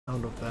I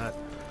don't know if that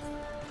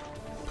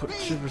put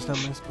shivers down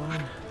my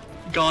spine.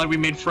 God, we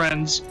made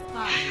friends.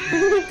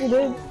 You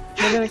did.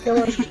 They're gonna kill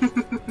us.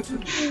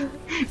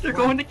 They're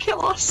going to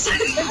kill us. I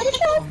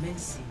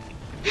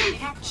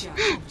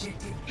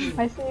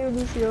see you,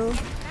 Lucio.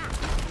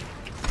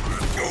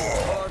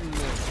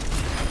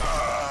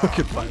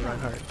 Goodbye,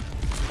 Reinhardt.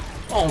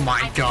 Oh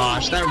my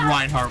gosh, that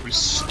Reinhardt was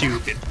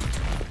stupid.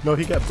 No,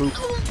 he got booped.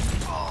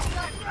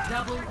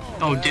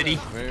 Oh, did he?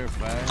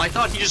 I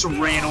thought he just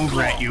ran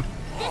over at you.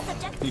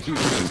 You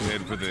just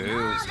head for the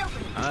hills.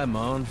 I'm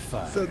on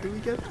fire. So, do we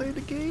get played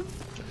a game?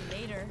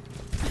 Later.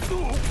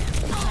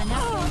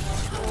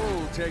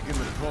 Oh, taking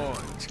the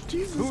point.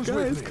 Jesus, Who's guys,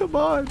 with me? come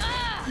on.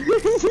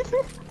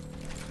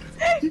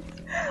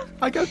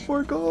 I got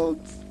 4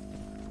 golds.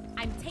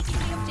 I'm taking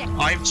the objective.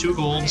 I have 2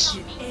 golds.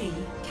 A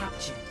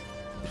captured.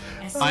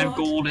 I have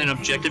gold in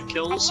objective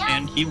kills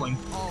and healing.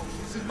 Oh,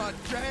 this is my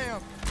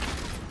jam.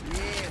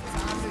 Yeah,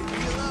 time to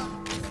heal up.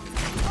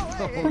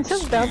 I'm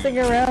just bouncing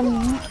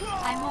around.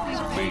 I'm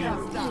over here.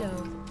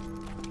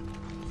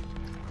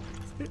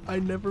 I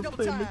never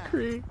played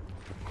McCree.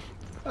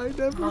 I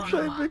never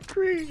played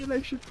McCree, and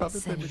I should probably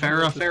play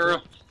McCree.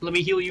 Farah, let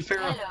me heal you,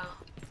 Farah.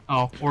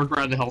 Oh, or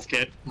grab the health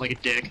kit, like a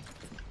dick.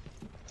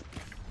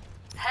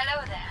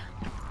 Hello there.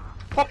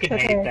 Fucking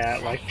Okay. hate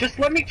that. Like, just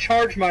let me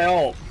charge my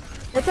ult.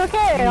 It's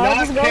okay, I'll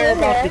just go in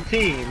there.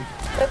 team.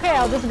 It's okay,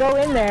 I'll just go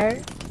in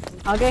there.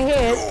 I'll get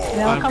hit, and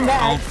then I'll come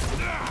back.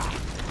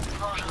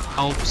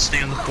 I'll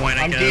stand the point,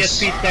 I I'm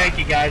guess. DSP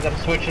Stanky, guys. I'm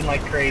switching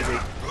like crazy. You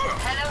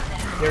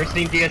ever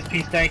seen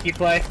DSP Stanky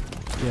play?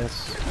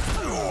 Yes.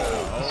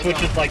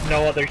 Switches like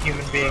no other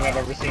human being I've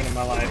ever seen in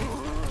my life.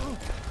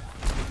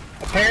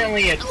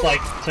 Apparently it's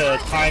like to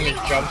time his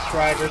jump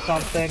stride or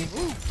something.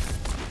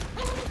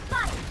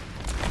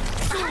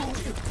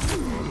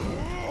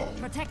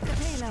 Protect the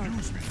payload.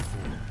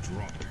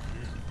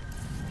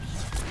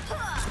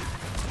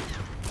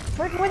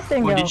 Where'd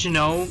Winston Well, go? did you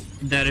know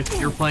that if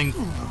you're playing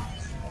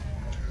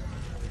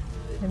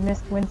I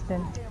missed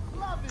Winston.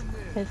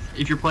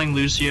 if you're playing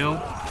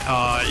Lucio,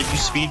 if you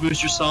speed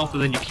boost yourself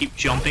and then you keep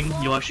jumping,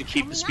 you'll actually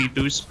keep the speed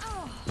boost.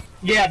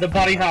 Yeah, the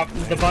bunny hop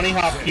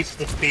keeps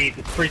the speed.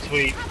 It's pretty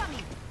sweet.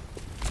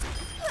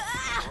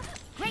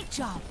 Great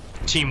job.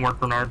 Teamwork,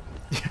 Bernard.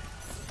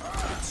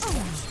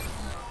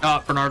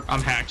 Bernard,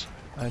 I'm hacked.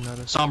 I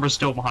noticed. Sombra's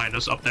still behind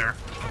us up there.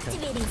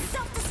 Activating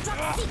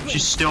self-destruct sequence.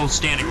 She's still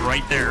standing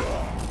right there.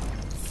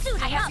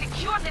 I have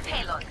secured the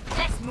payload.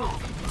 Let's move.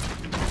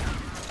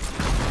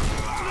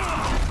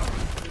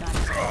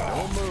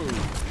 Don't move.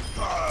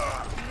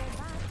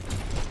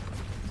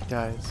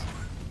 Guys.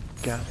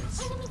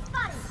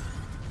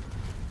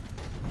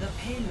 The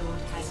payload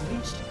has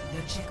reached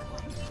the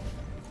checkpoint.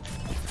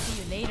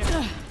 See you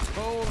later.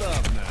 Hold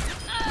up now.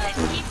 Let's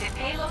keep the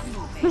payload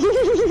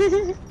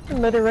moving.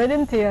 Let it right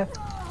into you.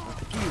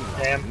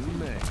 Damn. You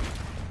may.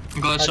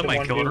 I'm glad Had to somebody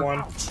killed her.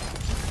 1v1.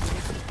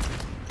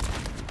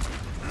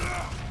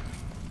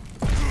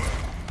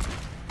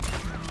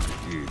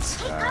 It's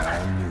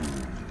time.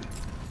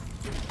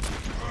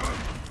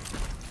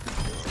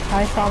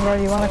 Hi, Sombra,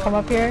 you wanna come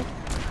up here?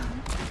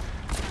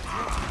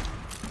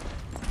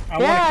 I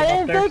Yeah, I wanna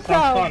come didn't up think there.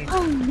 Sounds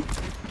fun.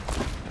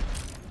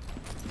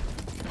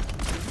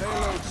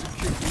 Payload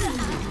secure.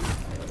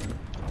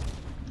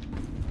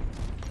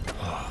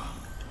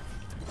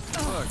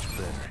 Much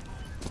better.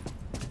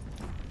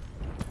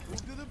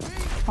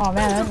 Oh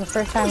man, that's the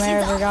first time I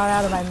ever got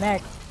out of my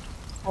mech.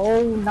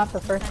 Oh, not the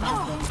first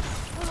time.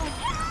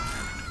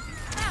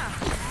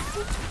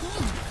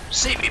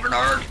 Save me,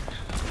 Bernard!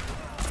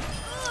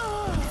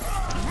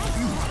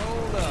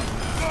 Hold up.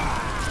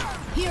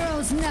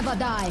 Heroes never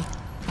die.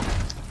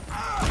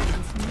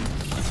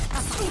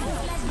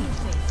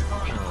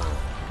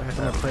 Guys, I'm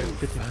gonna play a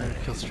 55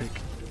 kill streak.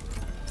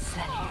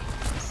 Same.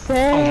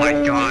 Oh my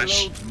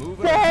gosh. Payload's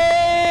moving.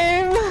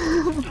 Same.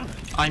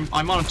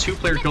 I'm on a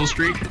 2-player kill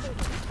streak.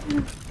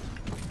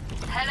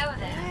 Hello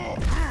there.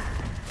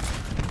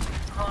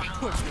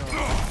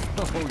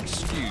 Oh,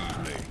 excuse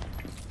me.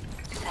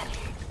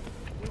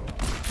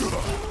 No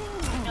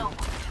one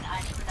can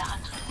hide from the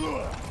hunter.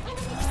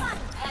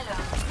 Hello.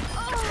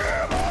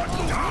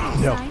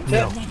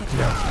 No.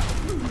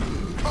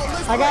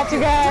 I got you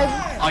guys.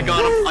 I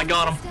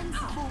got him.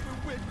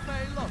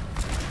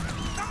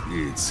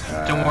 It's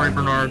time. Don't worry,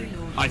 Bernard.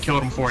 I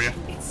killed him for you.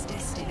 Its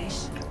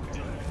destination.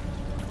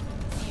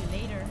 See you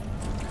later.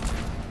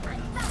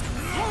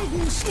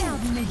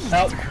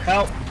 Help!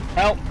 Help!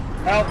 Help!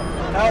 Help!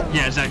 Help!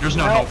 Yeah, Zach, there's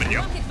no Help. help in you.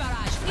 Rocket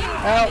barrage.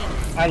 Help!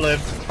 I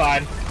lived. It's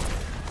fine.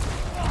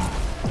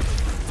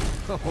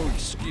 Oh,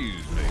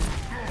 excuse me.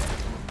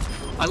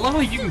 I love how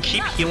you can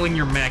keep healing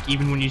your mech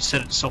even when you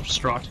set it to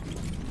self-destruct.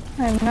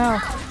 I know.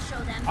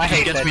 I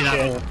hate gets that me that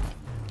shit. ult.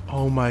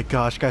 Oh my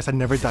gosh, guys, I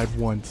never died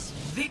once.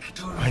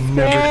 Victory. I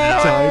never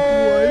died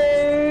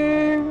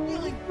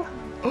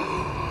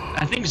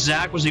I think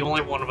Zach was the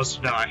only one of us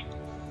to die.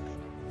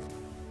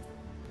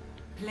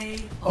 Play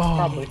of once.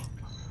 Probably.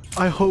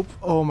 I hope.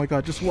 Oh my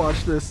god, just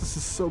watch this. This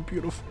is so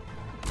beautiful.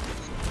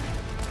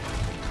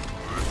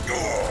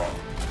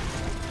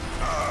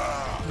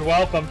 You're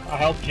welcome. I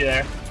helped you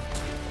there.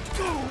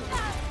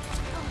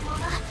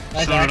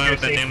 Nice So did I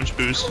with that accuracy. damage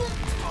boost.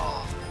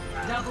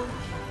 Double.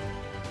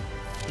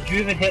 Did you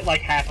even hit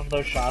like half of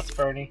those shots,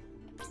 Bernie?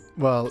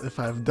 Well, if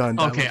I've done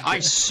that. Okay, I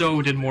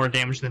so did more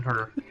damage than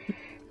her.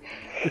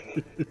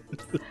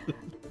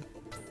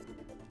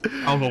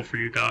 I'll vote for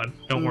you, God.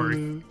 Don't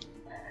worry.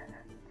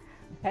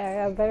 I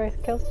got a better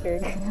kill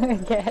streak, I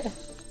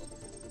guess.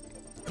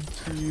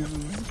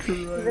 Jesus Christ.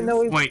 Even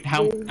though we Wait,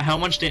 how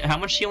much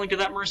healing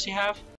did that Mercy have?